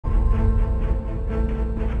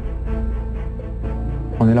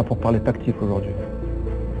On est là pour parler tactique aujourd'hui.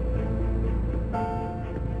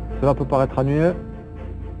 Cela peut paraître ennuyeux,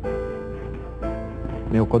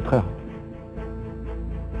 mais au contraire.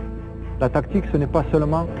 La tactique, ce n'est pas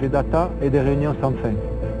seulement des datas et des réunions sans fin.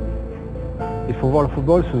 Il faut voir le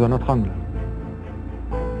football sous un autre angle.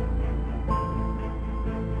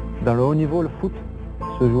 Dans le haut niveau, le foot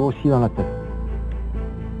se joue aussi dans la tête.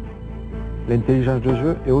 L'intelligence de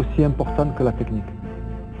jeu est aussi importante que la technique.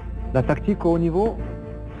 La tactique au haut niveau,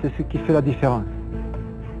 c'est ce qui fait la différence.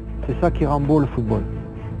 C'est ça qui rend beau le football.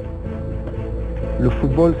 Le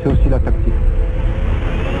football, c'est aussi la tactique.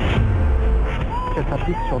 Elle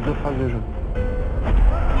s'applique sur deux phases de jeu.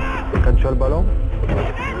 Quand tu as le ballon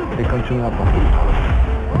et quand tu ne l'as pas.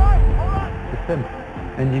 C'est simple,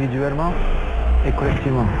 individuellement et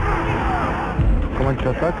collectivement. Comment tu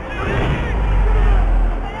attaques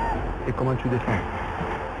et comment tu défends.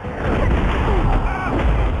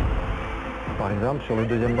 Par exemple, sur le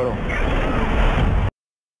deuxième ballon.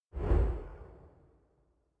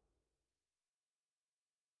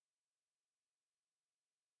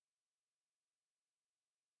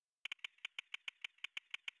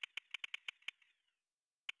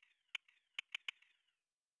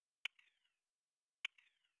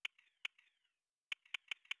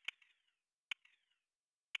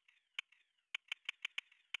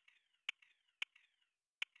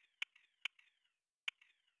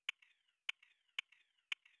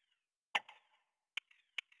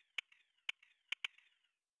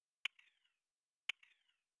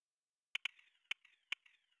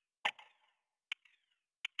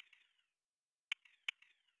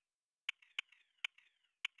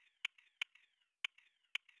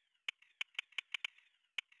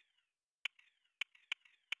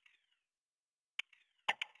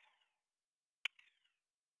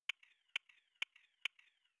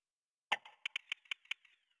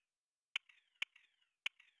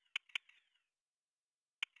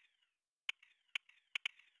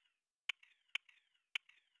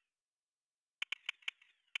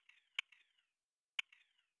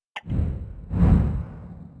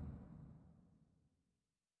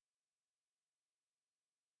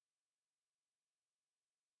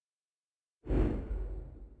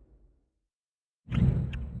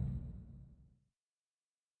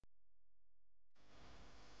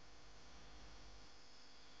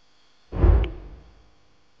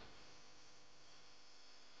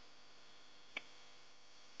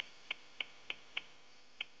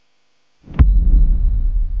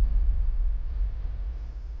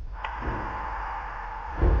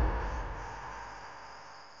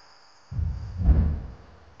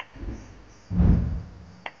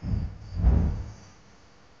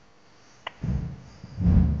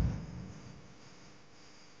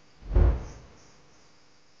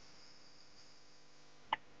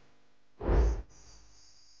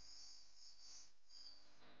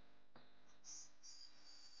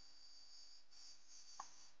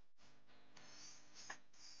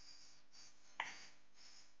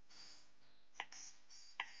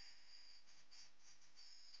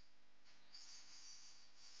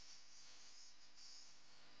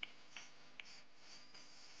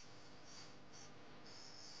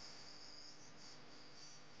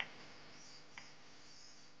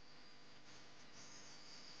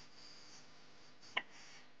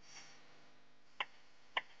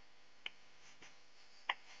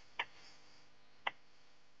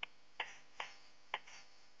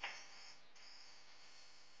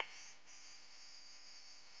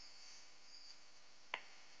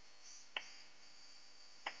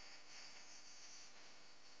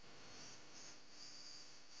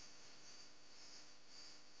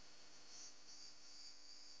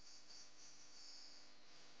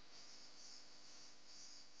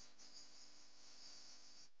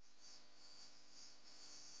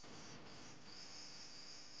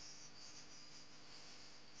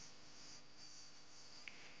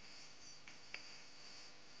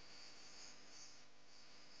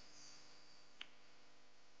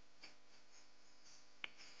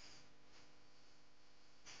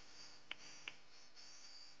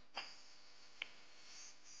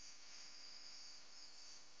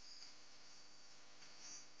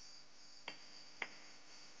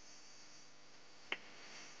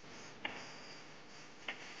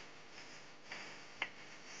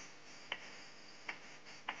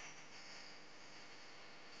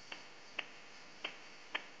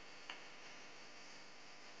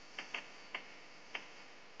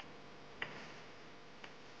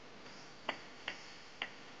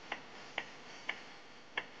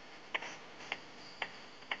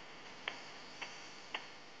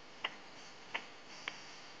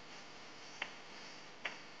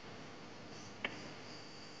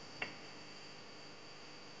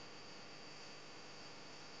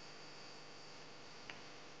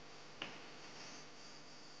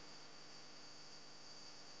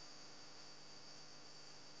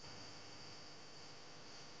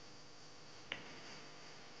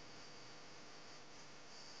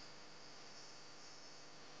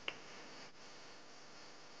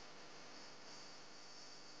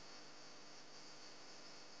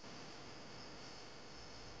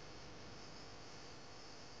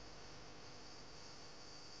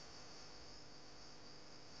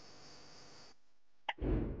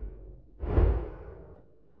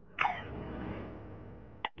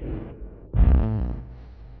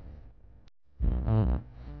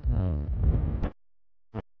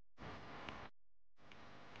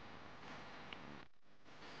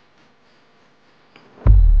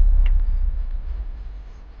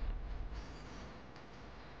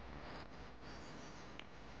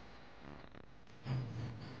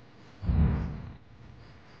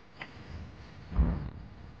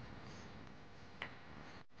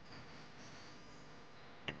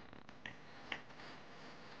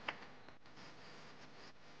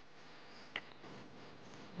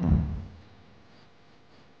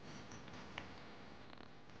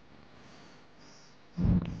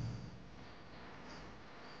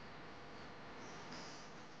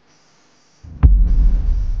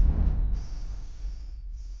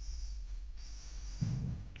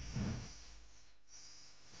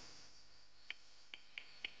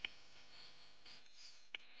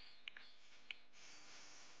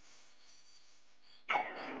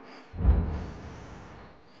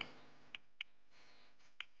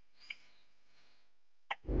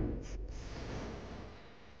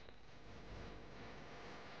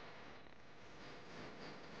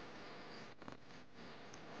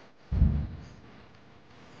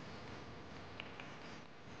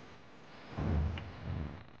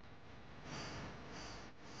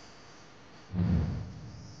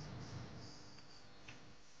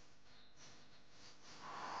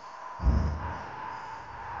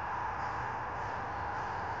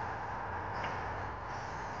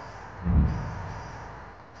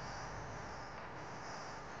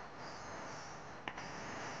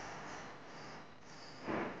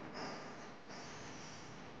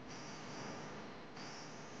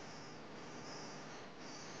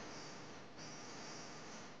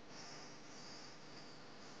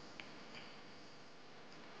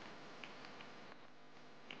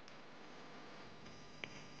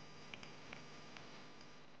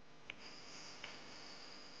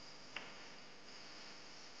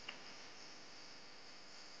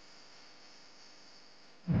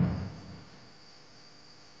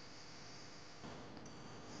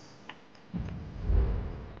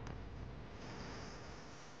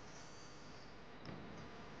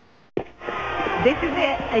 This is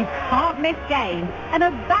it, a can't-miss game and a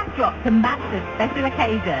backdrop to match the special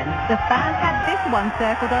occasion. The fans had this one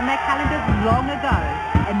circled on their calendars long ago,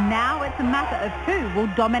 and now it's a matter of who will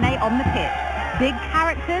dominate on the pitch. Big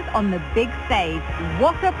characters on the big stage.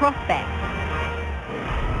 What a prospect.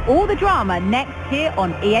 All the drama next here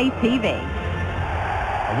on EA TV.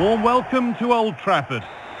 A warm welcome to Old Trafford.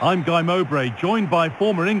 I'm Guy Mowbray, joined by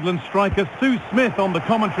former England striker Sue Smith on the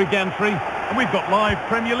commentary gantry, and we've got live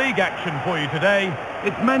Premier League action for you today.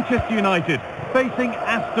 It's Manchester United facing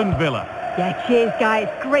Aston Villa. Yeah, cheers, Guy.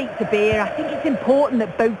 It's great to be here. I think it's important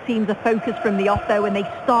that both teams are focused from the off, though, and they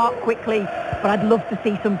start quickly, but I'd love to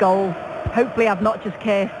see some goals. Hopefully I've not just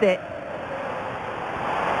cursed it.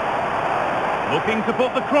 Looking to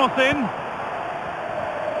put the cross in.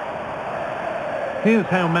 Here's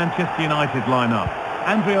how Manchester United line up.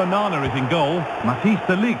 Andre Onana is in goal. Matthijs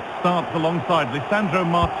de Ligt starts alongside Lisandro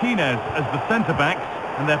Martinez as the centre-backs,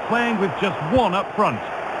 and they're playing with just one up front.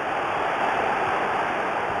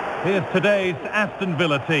 Here's today's Aston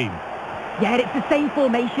Villa team. Yeah, it's the same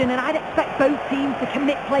formation, and I'd expect both teams to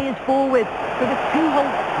commit players forward with a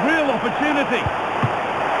two-hole. Real opportunity.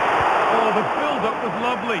 Oh, the build-up was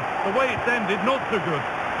lovely. The way it's ended, not so good.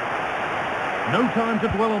 No time to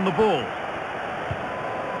dwell on the ball.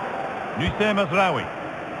 Nusayr Mazraoui.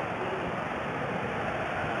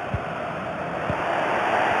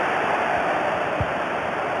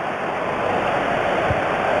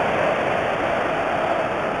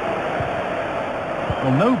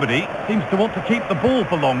 Well, nobody seems to want to keep the ball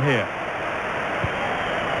for long here.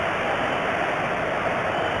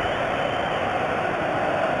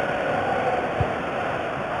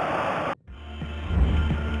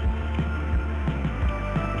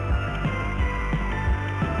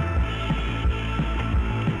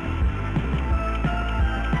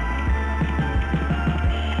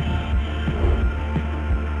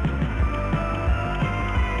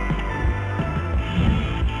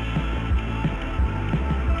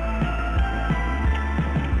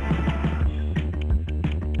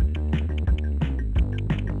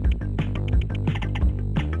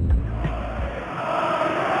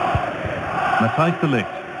 Matthijs de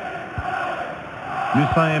Ligt.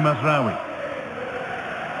 Nusayr Mazraoui.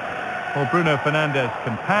 Well, Bruno Fernandes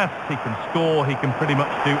can pass, he can score, he can pretty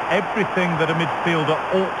much do everything that a midfielder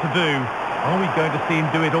ought to do. Are we going to see him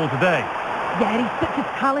do it all today? Yeah, he's such a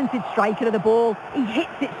talented striker of the ball. He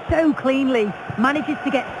hits it so cleanly, manages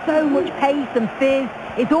to get so much pace and fizz.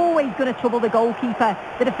 It's always going to trouble the goalkeeper.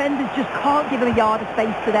 The defenders just can't give him a yard of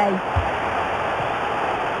space today.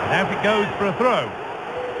 And out it goes for a throw.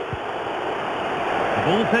 The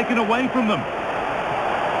ball taken away from them.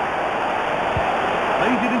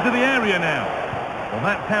 Plays it into the area now. Well,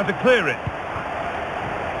 that's how to clear it.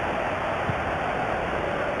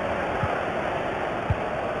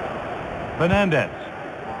 Fernandes.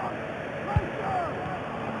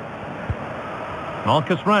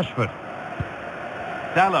 Marcus Rashford.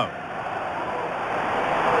 Dalot.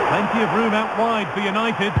 Plenty of room out wide for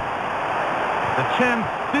United. The chance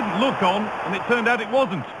didn't look on, and it turned out it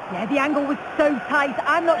wasn't. Yeah, the angle was so tight.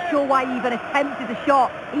 I'm not sure why he even attempted the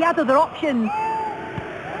shot. He had other options.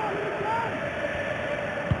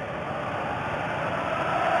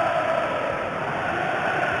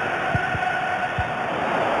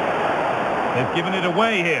 They've given it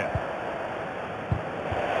away here.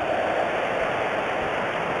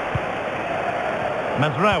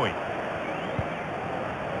 Mazraoui.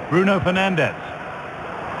 Bruno Fernandes.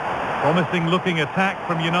 Promising looking attack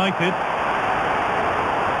from United.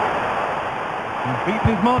 He's beaten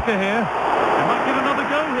his marker here. They might get another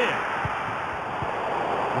go here.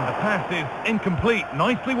 And the pass is incomplete.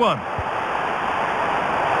 Nicely won.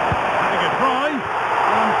 Having a try.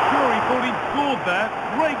 Well, I'm sure he thought he'd scored there.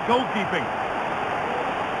 Great goalkeeping.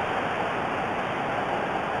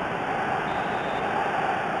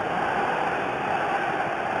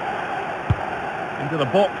 Into the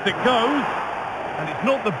box it goes. And it's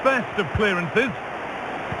not the best of clearances.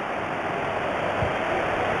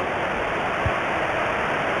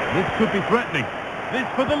 This could be threatening. This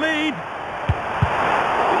for the lead.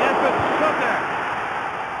 The effort shut out.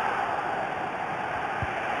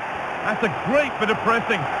 That's a great bit of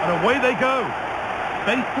pressing, and away they go.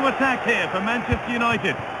 Space to attack here for Manchester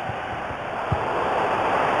United.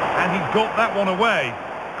 And he's got that one away.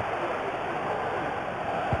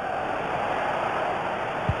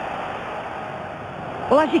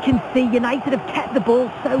 Well, as you can see, United have kept the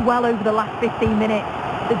ball so well over the last 15 minutes.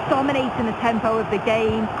 They're dominating the tempo of the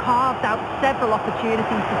game, carved out several opportunities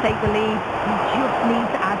to take the lead. You just need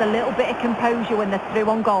to add a little bit of composure when they're through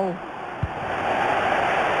on goal.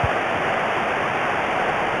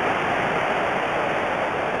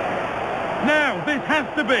 Now, this has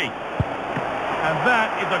to be. And that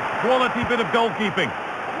is a quality bit of goalkeeping.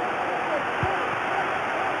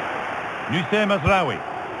 Nusayr Mazraoui.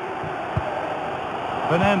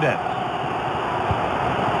 Fernandez.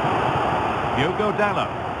 Diogo Dalot.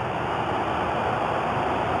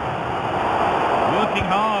 Working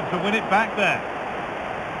hard to win it back there.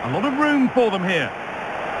 A lot of room for them here.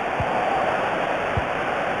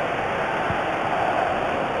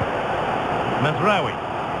 Mazraoui.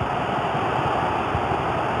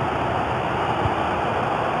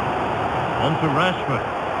 On to Rashford.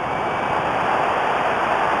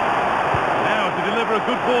 Now to deliver a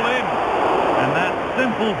good ball in. And that's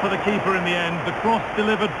simple for the keeper in the end. The cross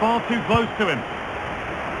delivered far too close to him.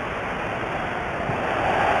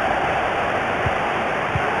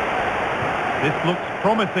 This looks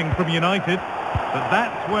promising from United, but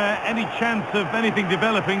that's where any chance of anything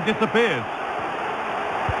developing disappears.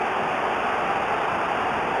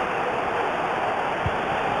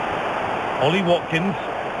 Ollie Watkins.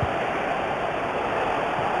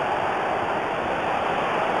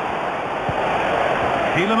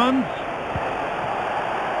 Tielemans.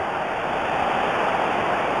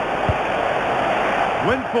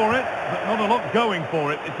 Went for it, but not a lot going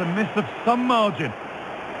for it. It's a miss of some margin.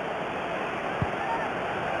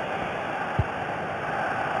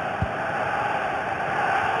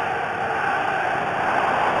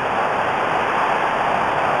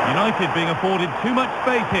 United being afforded too much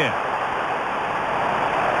space here.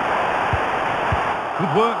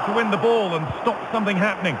 Good work to win the ball and stop something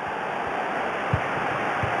happening.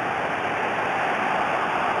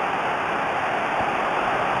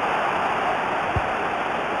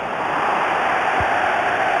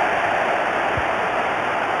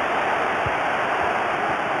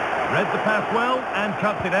 Read the pass well and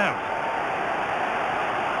cuts it out.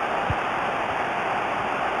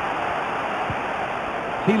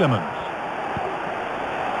 Tielemans.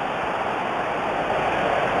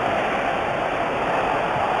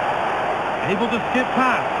 Able to skip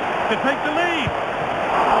past to take the lead.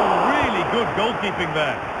 Oh, really good goalkeeping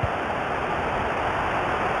there.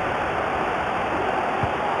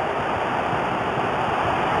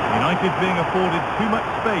 United being afforded too much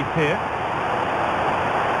space here.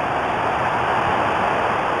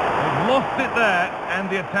 They've lost it there, and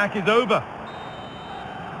the attack is over.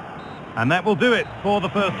 And that will do it for the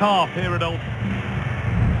first half here at Old Trafford.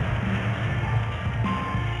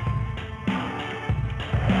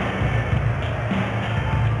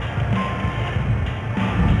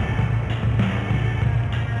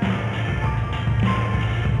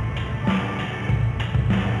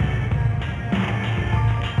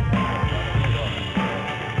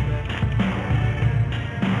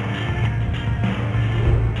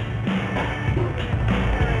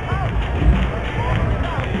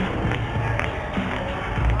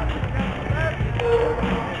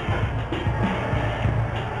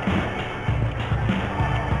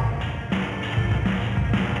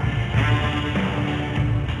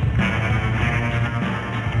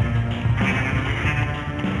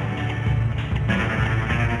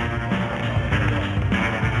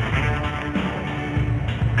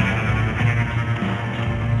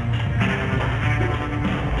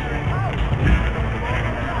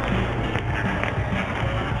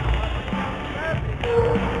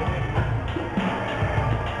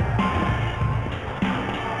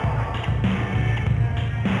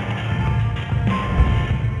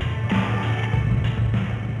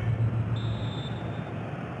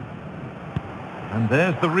 And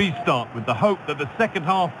there's the restart with the hope that the second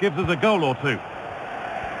half gives us a goal or two.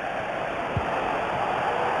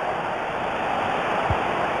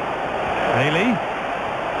 Bailey.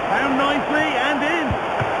 Found nicely and in.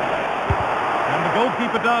 And the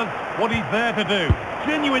goalkeeper does what he's there to do.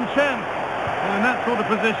 Genuine chance. And in that sort of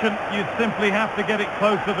position, you simply have to get it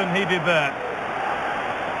closer than he did there.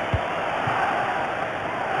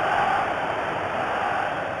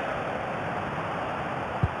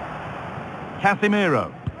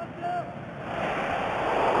 Casemiro.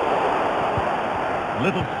 A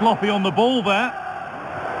little sloppy on the ball there.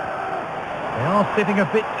 They are sitting a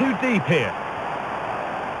bit too deep here.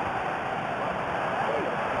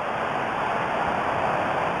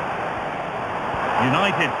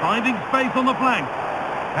 United finding space on the flank.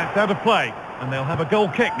 That's out of play, and they'll have a goal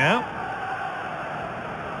kick now.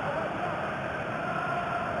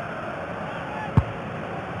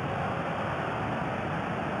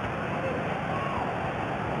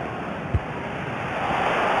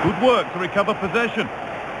 Good work to recover possession.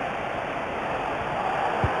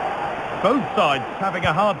 Both sides having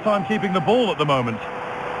a hard time keeping the ball at the moment.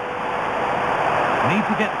 Need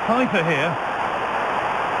to get tighter here.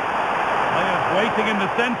 Players waiting in the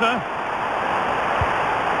centre.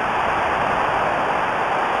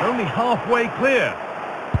 Only halfway clear.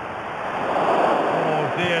 Oh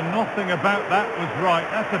dear, nothing about that was right.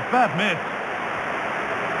 That's a bad miss.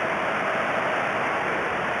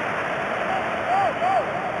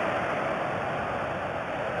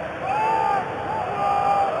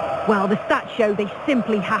 Well, the stats show they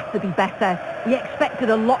simply have to be better. We expected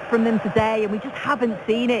a lot from them today and we just haven't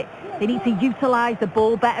seen it. They need to utilise the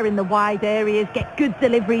ball better in the wide areas, get good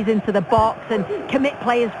deliveries into the box and commit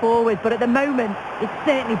players forward. But at the moment, it's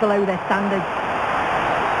certainly below their standards.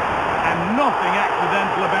 And nothing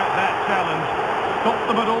accidental about that challenge. Stop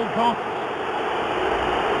them at all costs.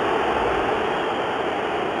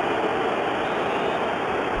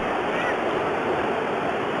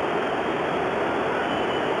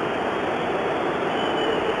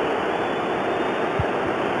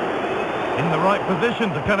 In the right position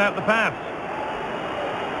to cut out the pass.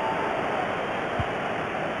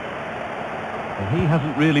 And he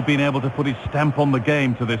hasn't really been able to put his stamp on the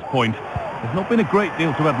game to this point. There's not been a great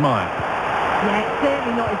deal to admire. Yeah, it's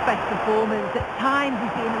certainly not his best performance. At times he's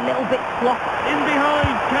been a little bit sloppy. In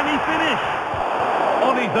behind, can he finish?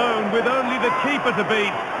 On his own with only the keeper to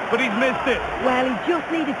beat, but he's missed it. Well, he just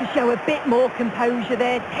needed to show a bit more composure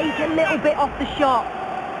there, take a little bit off the shot.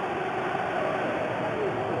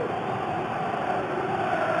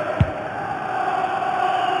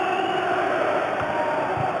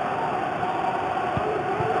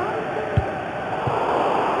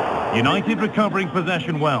 United recovering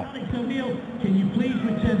possession well. Can you please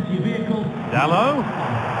return to your vehicle? Dallo.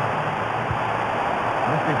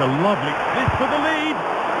 This is a lovely... This for the lead.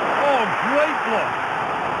 Oh, great block.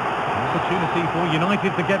 An opportunity for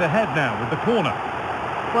United to get ahead now with the corner.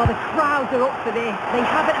 Well, the crowds are up for this. They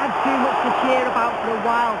haven't had too much to cheer about for a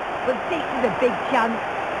while, but this is a big chance.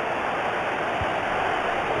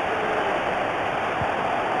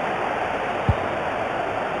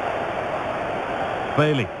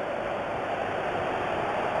 Bailey.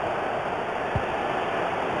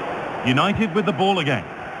 United with the ball again.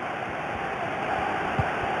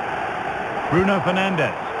 Bruno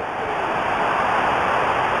Fernandes.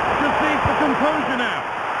 Just needs the composure now.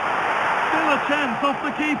 Still a chance off the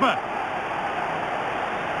keeper.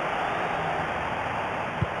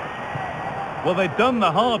 Well, they've done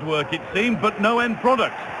the hard work, it seemed, but no end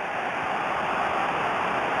product.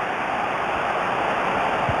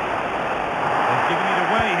 They've given it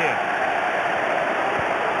away here.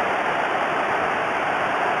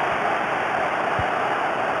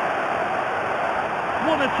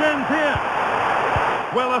 What a chance here.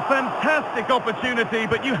 Well, a fantastic opportunity,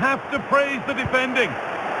 but you have to praise the defending.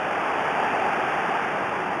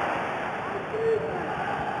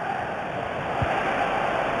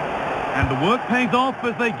 And the work pays off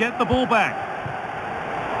as they get the ball back.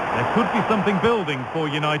 There could be something building for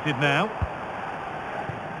United now.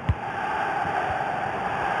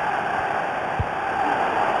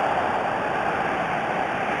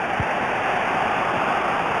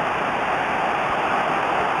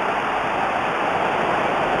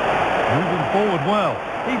 Moving forward well.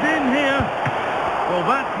 He's in here. Well,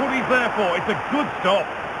 that's what he's there for. It's a good stop.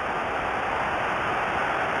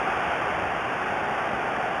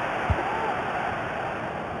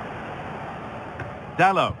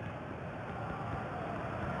 Dallo.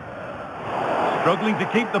 Struggling to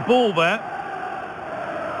keep the ball there.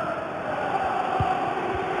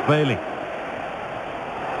 Bailey.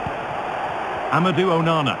 Amadou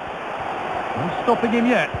Onana. No stopping him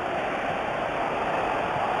yet.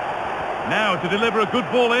 Now to deliver a good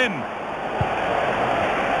ball in.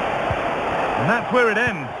 And that's where it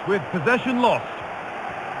ends, with possession lost.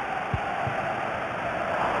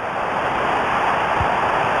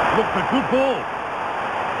 Looks a good ball.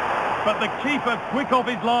 But the keeper quick off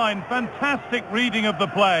his line. Fantastic reading of the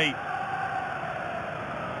play.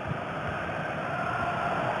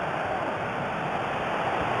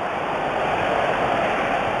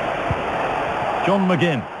 John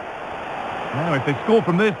McGinn. Now, if they score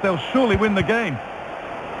from this, they'll surely win the game.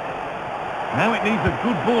 Now it needs a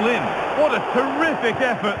good ball in. What a terrific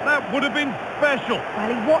effort. That would have been special.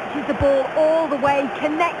 Well, he watches the ball all the way,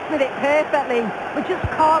 connects with it perfectly, but just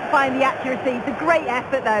can't find the accuracy. It's a great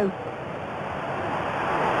effort, though.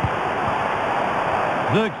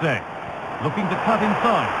 RYZEN looking to cut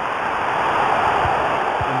inside.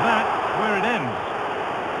 And that's where it ends.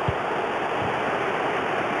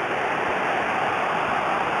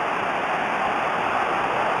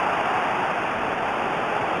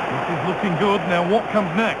 This is looking good. Now what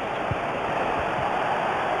comes next?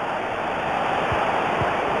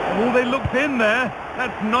 Oh, they looked in there.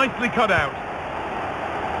 That's nicely cut out.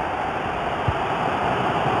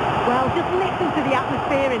 Well, just listen to the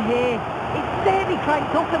atmosphere in here. It's certainly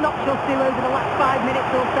cranked up a notch or two over the last 5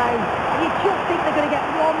 minutes or so. And you just think they're going to get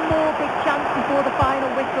one more big chance before the final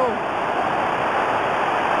whistle.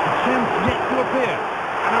 A chance yet to appear.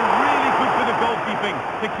 And a really good bit of goalkeeping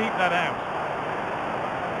to keep that out.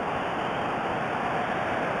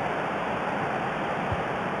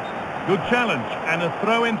 Good challenge and a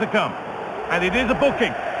throw-in to come. And it is a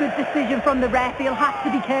booking. Good decision from the ref. He'll have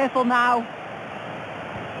to be careful now.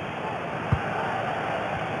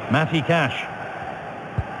 Matty Cash.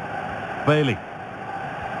 Bailey.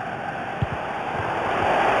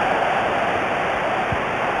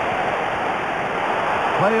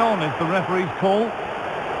 Play on is the referee's call.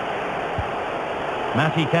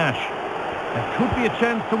 Matty Cash. There could be a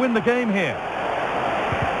chance to win the game here.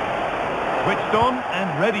 Switched on and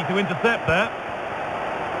ready to intercept that.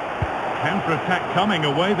 Counter-attack coming,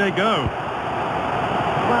 away they go.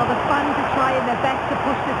 Well, the fans are trying their best to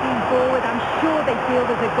push the team forward. I'm sure they feel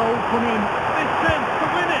there's a goal coming. This chance to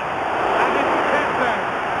win it! And it's kept out.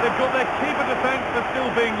 They've got their keeper to thank for still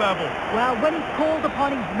being level. Well, when he's called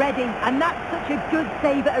upon, he's ready. And that's such a good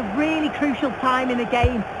save at a really crucial time in the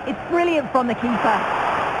game. It's brilliant from the keeper.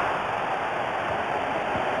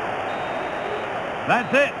 That's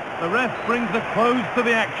it. The ref brings a close to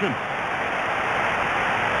the action.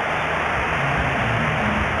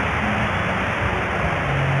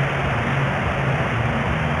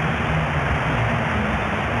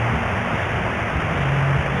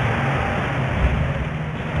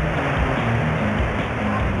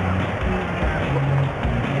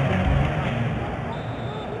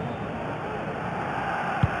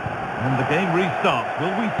 And the game restarts.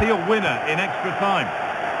 Will we see a winner in extra time?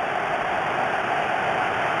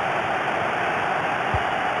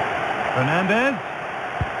 Fernandez.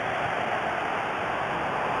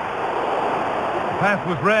 The pass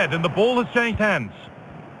was read and the ball has changed hands.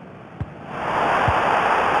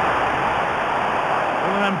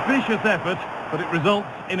 Well, an ambitious effort, but it results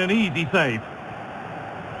in an easy save.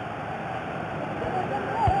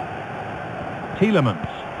 Tielemans.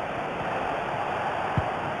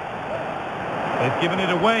 They've given it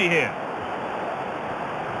away here.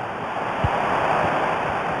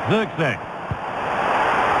 RYZEN.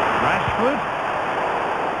 Rashford.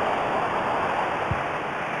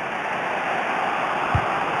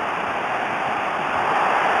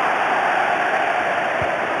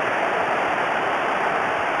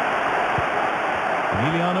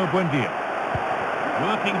 Emiliano Buendia.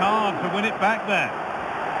 Working hard to win it back there.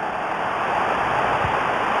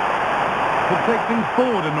 Could take things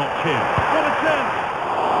forward a notch here. What a chance!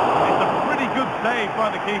 It's a pretty good save by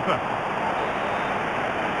the keeper.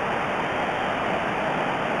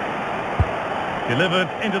 Delivered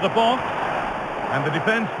into the box, and the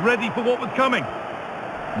defence ready for what was coming.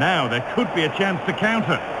 Now there could be a chance to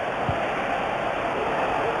counter.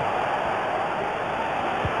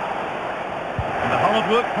 And the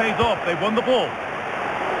hard work pays off. They won the ball.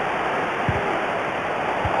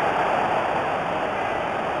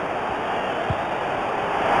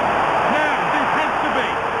 Now this has to be.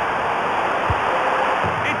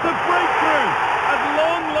 It's a breakthrough at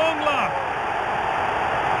long last.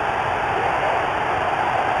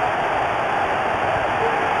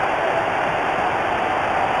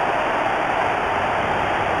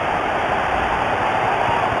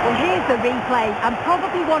 Here's the replay, and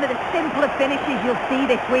probably one of the simpler finishes you'll see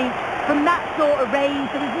this week. From that sort of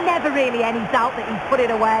range, there was never really any doubt that he'd put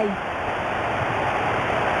it away.